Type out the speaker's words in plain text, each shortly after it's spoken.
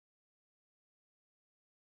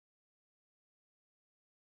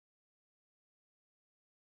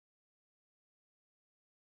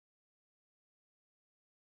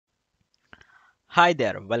Hi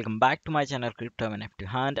there, welcome back to my channel Crypto NFT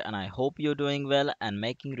Hunt, and I hope you're doing well and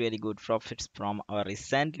making really good profits from our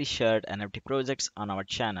recently shared NFT projects on our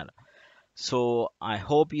channel. So I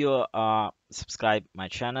hope you subscribe my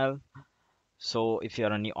channel. So if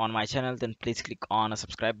you're new on my channel, then please click on a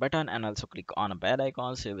subscribe button and also click on a bell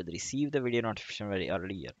icon so you will receive the video notification very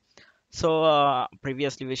earlier. So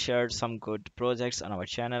previously we shared some good projects on our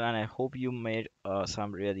channel, and I hope you made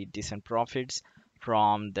some really decent profits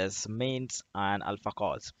from this mains and alpha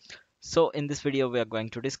calls. So in this video, we are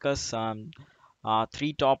going to discuss some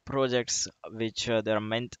three top projects which they are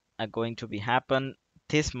meant are going to be happen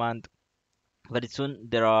this month very soon.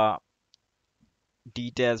 There are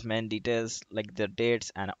main details like the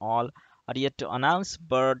dates and all are yet to announce,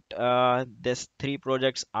 but these three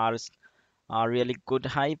projects are really good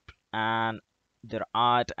hype, and their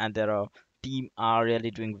art and their team are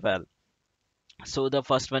really doing well. So the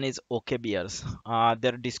first one is OK Bears.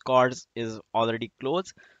 Their Discord is already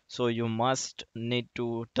closed, so you must need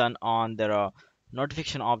to turn on their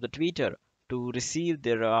notification of the Twitter to receive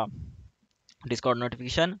their Discord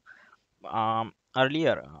notification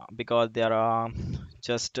earlier because they are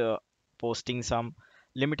just posting some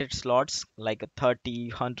limited slots like a 30,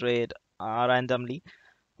 100 randomly.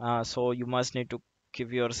 So you must need to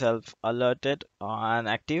keep yourself alerted and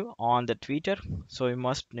active on the Twitter. So you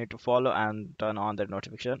must need to follow and turn on the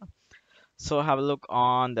notification. So have a look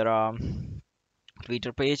on their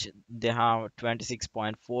Twitter page. They have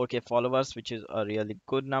 26.4k followers, which is a really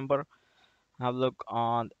good number. Have a look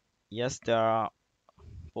on, yes, they are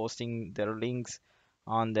posting their links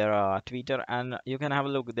on their Twitter, and you can have a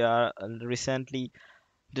look. They are recently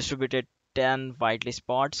distributed 10 whitelist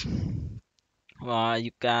spots. You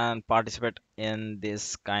can participate in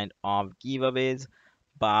this kind of giveaways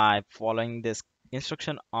by following this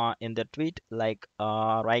instruction in the tweet, like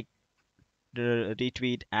right,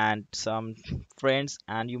 retweet and some friends,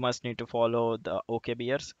 and you must need to follow the OK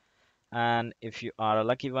Bears. And if you are a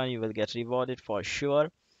lucky one, you will get rewarded for sure.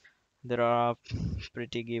 There are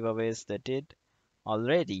pretty giveaways that did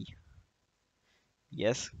already,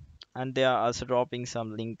 yes, and they are also dropping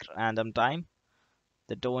some link random time.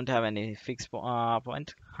 They don't have any fixed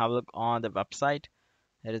point. Have a look on the website.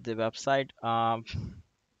 Here is the website,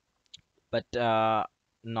 but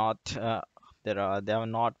not they have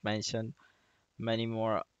not mentioned many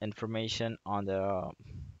more information on the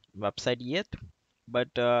website yet, but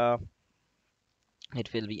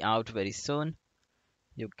it will be out very soon.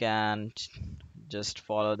 You can just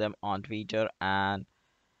follow them on Twitter and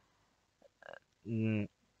mm,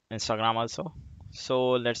 Instagram also. So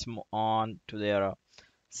let's move on to their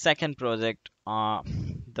second project.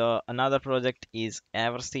 The another project is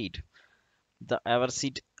everseed. The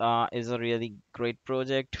everseed is a really great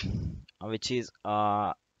project, which is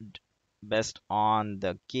based on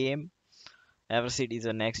the game. Everseed is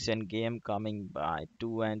a next gen game coming by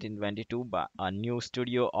 2022 by a new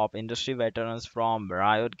studio of industry veterans from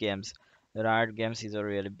Riot Games. Riot Games is a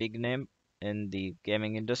really big name in the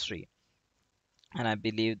gaming industry, and I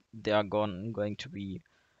believe they are going to be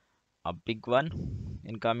a big one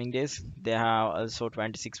in coming days. They have also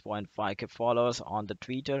 26.5k followers on the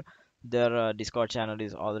Twitter. Their Discord channel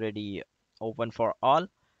is already open for all.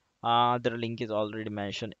 Their link is already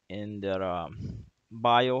mentioned in their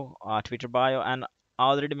bio, Twitter bio, and I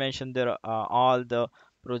already mentioned their all the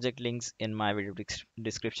project links in my video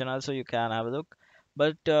description. Also, you can have a look.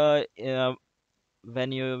 But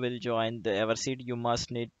when you will join the Everseed, you must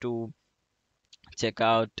need to check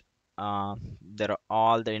out there are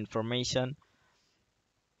all the information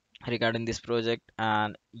regarding this project,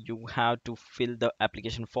 and you have to fill the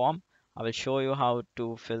application form. I will show you how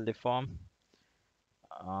to fill the form.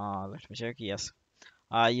 Let me check. Yes,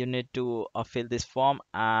 you need to fill this form,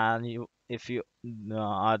 and you if you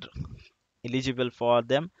are eligible for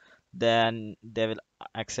them, then they will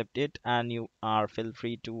accept it, and you are feel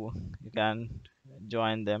free to you can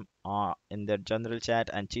join them in their general chat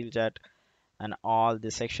and chill chat and all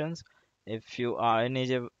the sections. If you are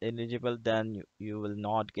eligible, then you will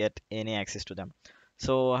not get any access to them.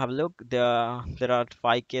 So have a look. There are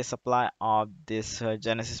 5k supply of this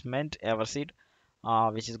Genesis Mint Everseed,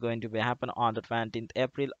 which is going to be happen on the 20th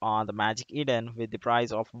April on the Magic Eden with the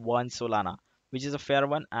price of 1 Solana, which is a fair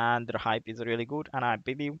one, and the hype is really good, and I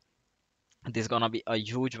believe this is gonna be a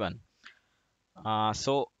huge one.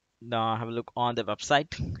 So have a look on the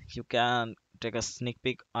website. You can take a sneak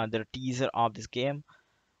peek on the teaser of this game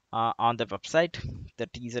on the website. The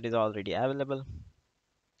teaser is already available.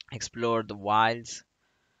 Explore the wilds,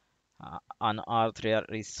 unearth rare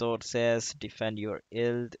resources, defend your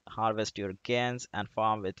yield, harvest your gains, and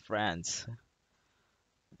farm with friends.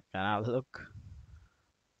 Can I have a look?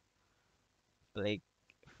 play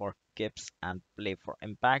for keeps and play for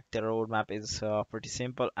impact. The roadmap is pretty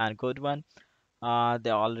simple and good one. They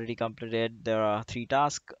already completed their three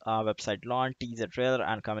tasks: website launch, teaser trailer,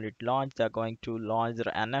 and community launch. They're going to launch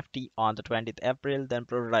their NFT on the 20th April, then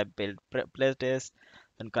prototype build playtest,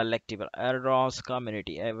 then collectible airdrops,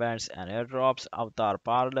 community events and airdrops, avatar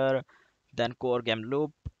parlor, then core game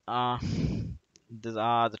loop. Uh, these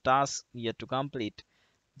are the tasks yet to complete.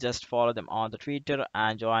 Just follow them on the Twitter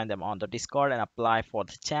and join them on the Discord and apply for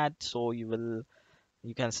the chat, so you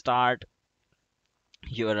can start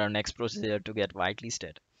your next procedure to get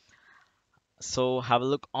whitelisted. So have a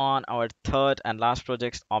look on our third and last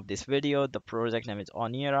project of this video. The project name is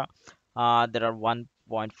oneira. There are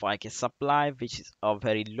 1.5k supply, which is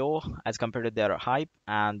very low as compared to their hype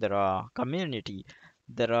and their community.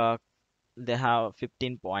 There are they have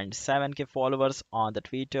 15.7k followers on the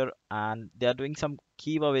Twitter, and they are doing some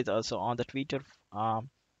giveaways also on the Twitter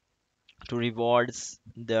to rewards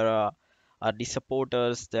their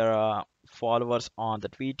supporters, their followers on the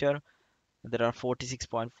Twitter. There are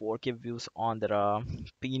 46.4k views on their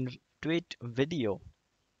pinned tweet video.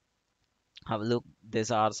 Have a look. These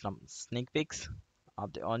are some sneak peeks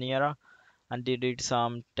of the oneira, and they did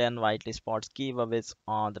some 10 whitelist spots giveaways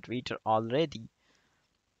on the Twitter already.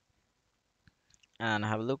 And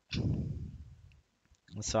have a look.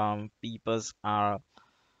 Some peoples are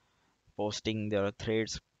posting their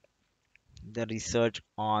threads, their research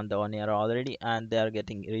on the oneira already, and they are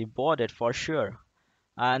getting rewarded for sure.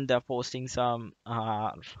 And they're posting some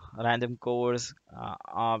random codes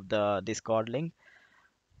of the Discord link.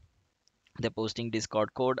 They're posting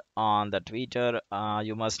Discord code on the Twitter.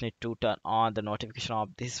 You must need to turn on the notification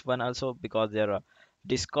of this one also, because their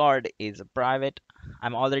Discord is private.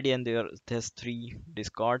 I'm already in there's three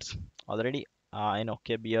Discords already.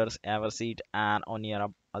 KBers, Everseed, and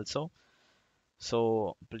Oniera also.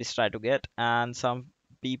 So please try to get. And some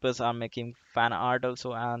people are making fan art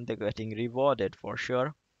also, and they're getting rewarded for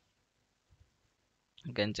sure.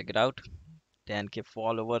 You can check it out. 10k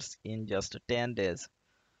followers in just 10 days,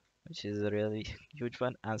 which is a really huge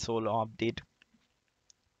one. And solo update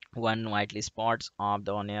one widely spots of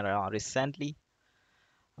the oneira recently.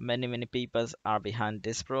 Many people are behind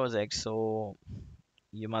this project, so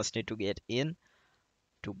you must need to get in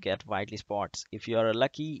to get widely spots. If you are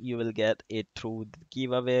lucky, you will get it through the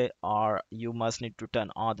giveaway, or you must need to turn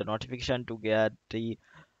on the notification to get the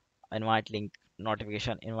invite link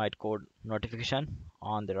notification, invite code notification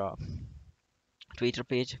on the Twitter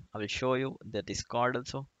page. I will show you the Discord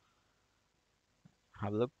also.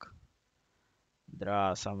 Have a look. There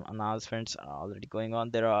are some announcements already going on.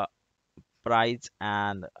 There are price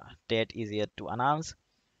and date is yet to announce.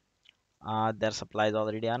 Their supply is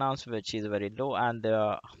already announced, which is very low, and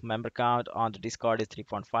the member count on the Discord is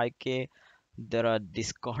 3.5k. Their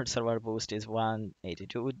Discord server boost is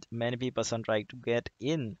 182. Many people are trying to get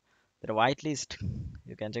in their whitelist.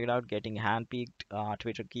 You can check it out. Getting handpicked,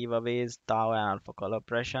 Twitter giveaways, DAO and Alpha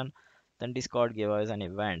collaboration, then Discord giveaways and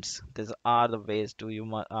events. These are the ways to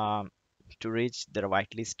reach their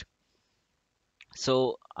whitelist.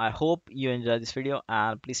 So I hope you enjoy this video,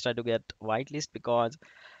 and please try to get whitelist, because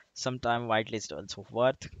sometime whitelist also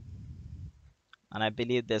worth, and I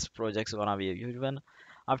believe this project's gonna be a huge one.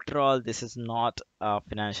 After all, this is not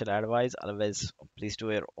financial advice. Always please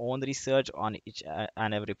do your own research on each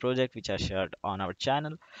and every project which I shared on our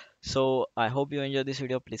channel. So I hope you enjoyed this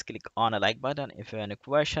video. Please click on a like button. If you have any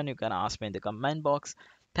question, you can ask me in the comment box.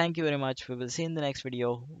 Thank you very much. We will see you in the next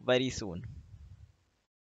video very soon.